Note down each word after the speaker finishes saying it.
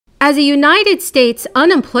as the United States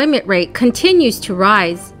unemployment rate continues to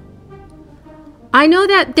rise. I know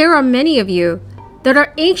that there are many of you that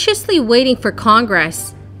are anxiously waiting for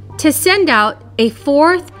Congress to send out a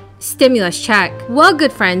fourth stimulus check. Well,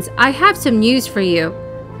 good friends, I have some news for you.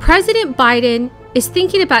 President Biden is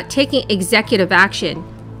thinking about taking executive action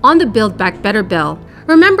on the Build Back Better bill.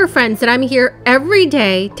 Remember, friends, that I'm here every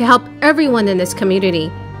day to help everyone in this community,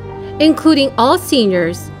 including all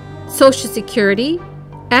seniors, Social Security,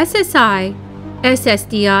 SSI,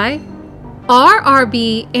 SSDI,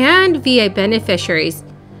 RRB, and VA beneficiaries,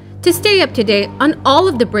 to stay up to date on all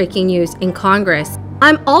of the breaking news in Congress.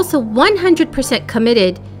 I'm also 100%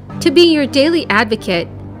 committed to being your daily advocate.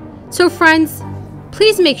 So friends,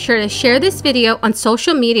 please make sure to share this video on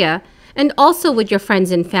social media and also with your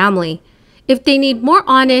friends and family if they need more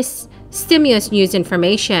honest stimulus news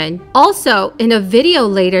information. Also, in a video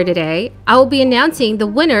later today, I will be announcing the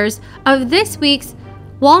winners of this week's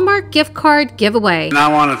Walmart gift card giveaway. And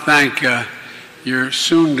I want to thank your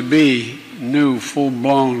soon-to-be new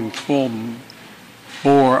full-blown,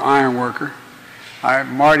 full-bore iron worker.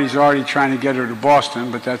 Marty's already trying to get her to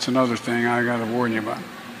Boston, but that's another thing I got to warn you about.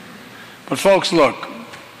 But folks, look,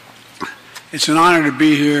 it's an honor to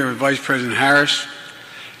be here with Vice President Harris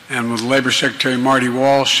and with Labor Secretary Marty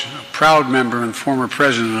Walsh, a proud member and former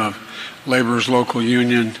president of Labor's local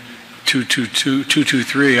union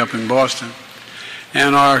 223 up in Boston,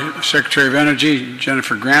 and our Secretary of Energy,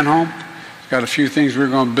 Jennifer Granholm. Got a few things we're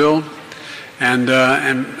going to build, and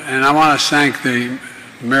I want to thank the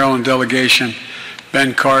Maryland delegation,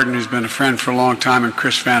 Ben Cardin, who's been a friend for a long time, and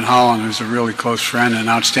Chris Van Hollen, who's a really close friend, and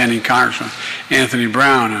outstanding Congressman Anthony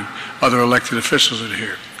Brown, and other elected officials that are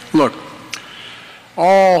here. Look,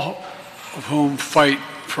 all of whom fight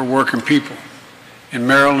for working people in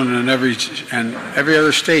Maryland and every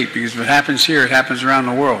other state, because if it happens here, it happens around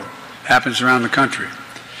the world, it happens around the country.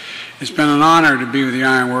 It's been an honor to be with the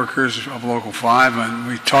iron workers of Local 5, and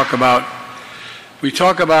we talk about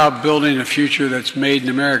building a future that's made in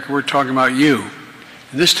America. We're talking about you.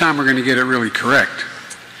 And this time we're going to get it really correct.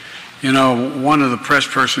 You know, one of the press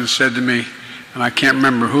persons said to me, and I can't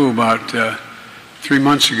remember who, about 3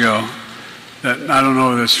 months ago, that I don't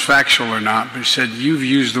know if it's factual or not, but he said, you've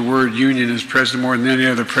used the word union as president more than any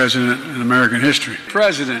other president in American history.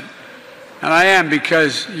 President, and I am,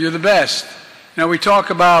 because you're the best. Now, we talk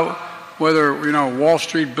about whether, you know, Wall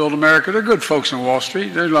Street built America. They're good folks in Wall Street.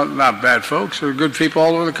 They're not bad folks. They're good people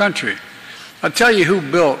all over the country. I'll tell you who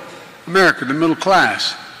built America, the middle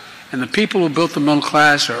class. And the people who built the middle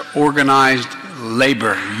class are organized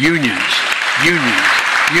labor, unions.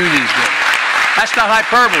 Unions did. That's not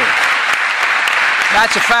hyperbole.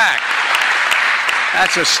 That's a fact.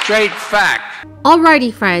 That's a straight fact.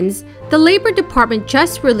 Alrighty, friends. The Labor Department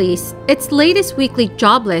just released its latest weekly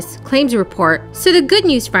jobless claims report. So the good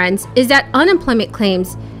news, friends, is that unemployment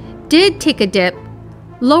claims did take a dip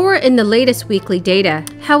lower in the latest weekly data.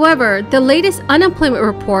 However, the latest unemployment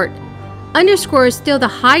report underscores still the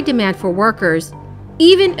high demand for workers,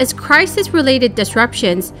 even as crisis-related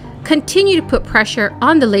disruptions continue to put pressure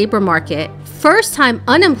on the labor market. First-time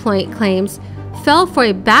unemployment claims fell for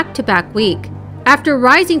a back-to-back week, after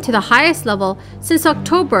rising to the highest level since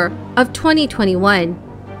October of 2021,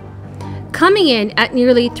 coming in at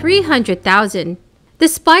nearly 300,000. The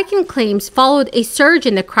spike in claims followed a surge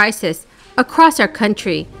in the crisis across our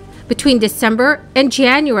country between December and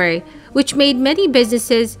January, which made many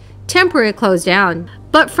businesses temporarily close down.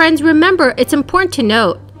 But friends, remember, it's important to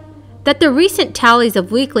note that the recent tallies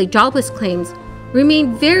of weekly jobless claims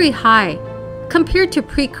remain very high compared to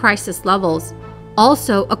pre-crisis levels.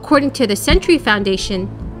 Also, according to the Century Foundation,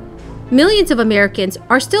 millions of Americans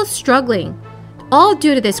are still struggling, all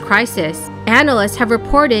due to this crisis. Analysts have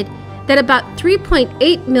reported that about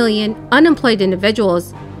 3.8 million unemployed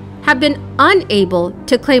individuals have been unable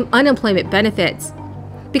to claim unemployment benefits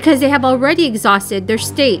because they have already exhausted their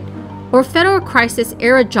state or federal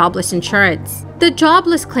crisis-era jobless insurance. The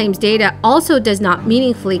jobless claims data also does not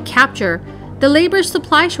meaningfully capture the labor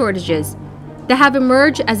supply shortages that have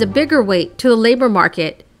emerged as a bigger weight to the labor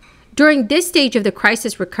market during this stage of the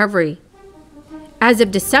crisis recovery. As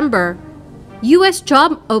of December, U.S.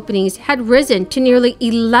 job openings had risen to nearly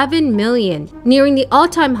 11 million, nearing the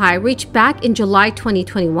all-time high reached back in July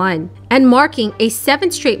 2021, and marking a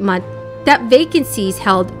 7th straight month that vacancies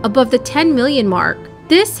held above the 10 million mark.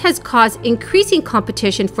 This has caused increasing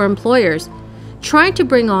competition for employers trying to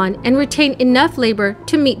bring on and retain enough labor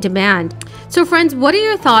to meet demand. So friends, what are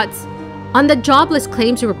your thoughts on the jobless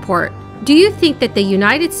claims report? Do you think that the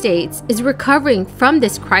United States is recovering from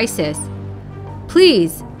this crisis?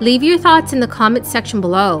 Please leave your thoughts in the comments section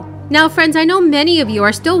below. Now friends, I know many of you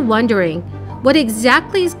are still wondering What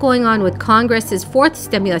exactly is going on with Congress's fourth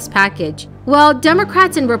stimulus package? Well,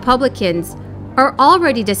 Democrats and Republicans are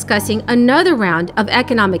already discussing another round of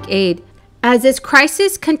economic aid as this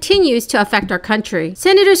crisis continues to affect our country.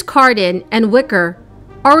 Senators Cardin and Wicker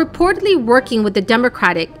are reportedly working with the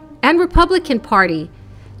Democratic and Republican Party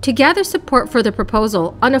to gather support for the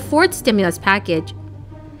proposal on a fourth stimulus package.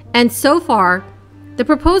 And so far, the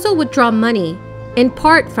proposal would draw money in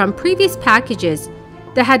part from previous packages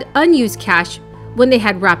that had unused cash when they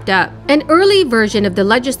had wrapped up. An early version of the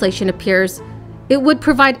legislation appears it would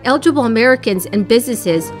provide eligible Americans and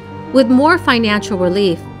businesses with more financial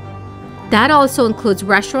relief. That also includes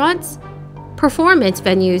restaurants, performance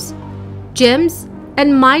venues, gyms,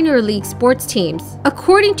 and minor league sports teams.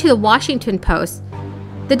 According to the Washington Post,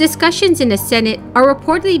 the discussions in the Senate are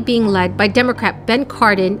reportedly being led by Democrat Ben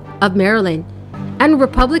Cardin of Maryland and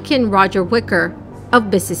Republican Roger Wicker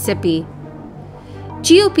of Mississippi.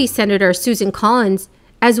 GOP Senator Susan Collins,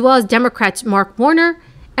 as well as Democrats Mark Warner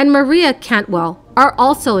and Maria Cantwell, are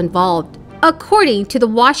also involved. According to the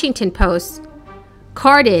Washington Post,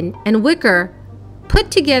 Cardin and Wicker put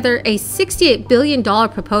together a $68 billion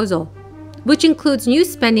proposal, which includes new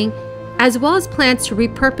spending as well as plans to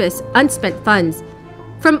repurpose unspent funds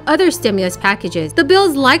from other stimulus packages. The bill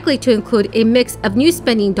is likely to include a mix of new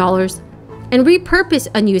spending dollars and repurpose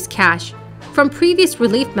unused cash from previous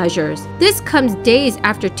relief measures. This comes days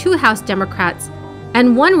after 2 House Democrats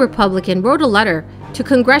and 1 Republican wrote a letter to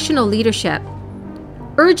congressional leadership,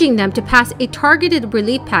 urging them to pass a targeted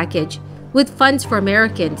relief package with funds for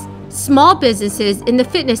Americans, small businesses in the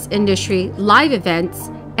fitness industry, live events,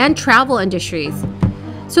 and travel industries.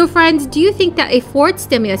 So friends, do you think that a fourth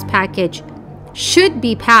stimulus package should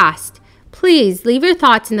be passed? Please leave your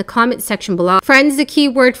thoughts in the comment section below. Friends, the key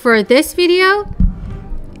word for this video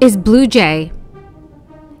is Blue Jay.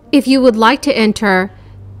 If you would like to enter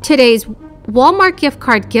today's Walmart gift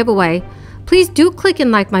card giveaway, please do click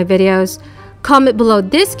and like my videos, comment below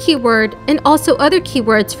this keyword and also other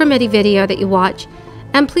keywords from any video that you watch,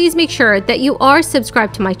 and please make sure that you are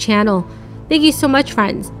subscribed to my channel. Thank you so much,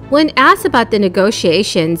 friends. When asked about the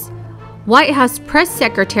negotiations, White House Press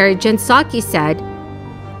Secretary Jen Psaki said,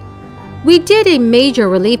 "We did a major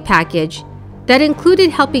relief package that included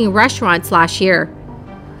helping restaurants last year.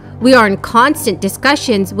 We are in constant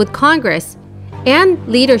discussions with Congress and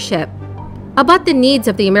leadership about the needs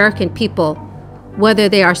of the American people, whether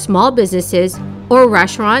they are small businesses or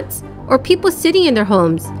restaurants or people sitting in their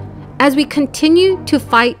homes, as we continue to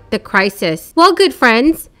fight the crisis." Well, good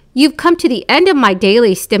friends, you've come to the end of my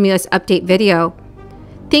daily stimulus update video.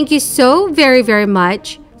 Thank you so very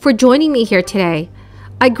much for joining me here today.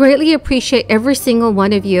 I greatly appreciate every single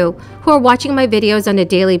one of you who are watching my videos on a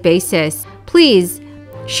daily basis. Please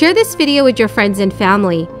share this video with your friends and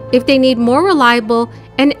family if they need more reliable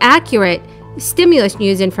and accurate stimulus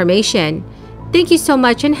news information. Thank you so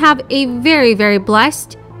much and have a very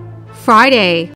blessed Friday.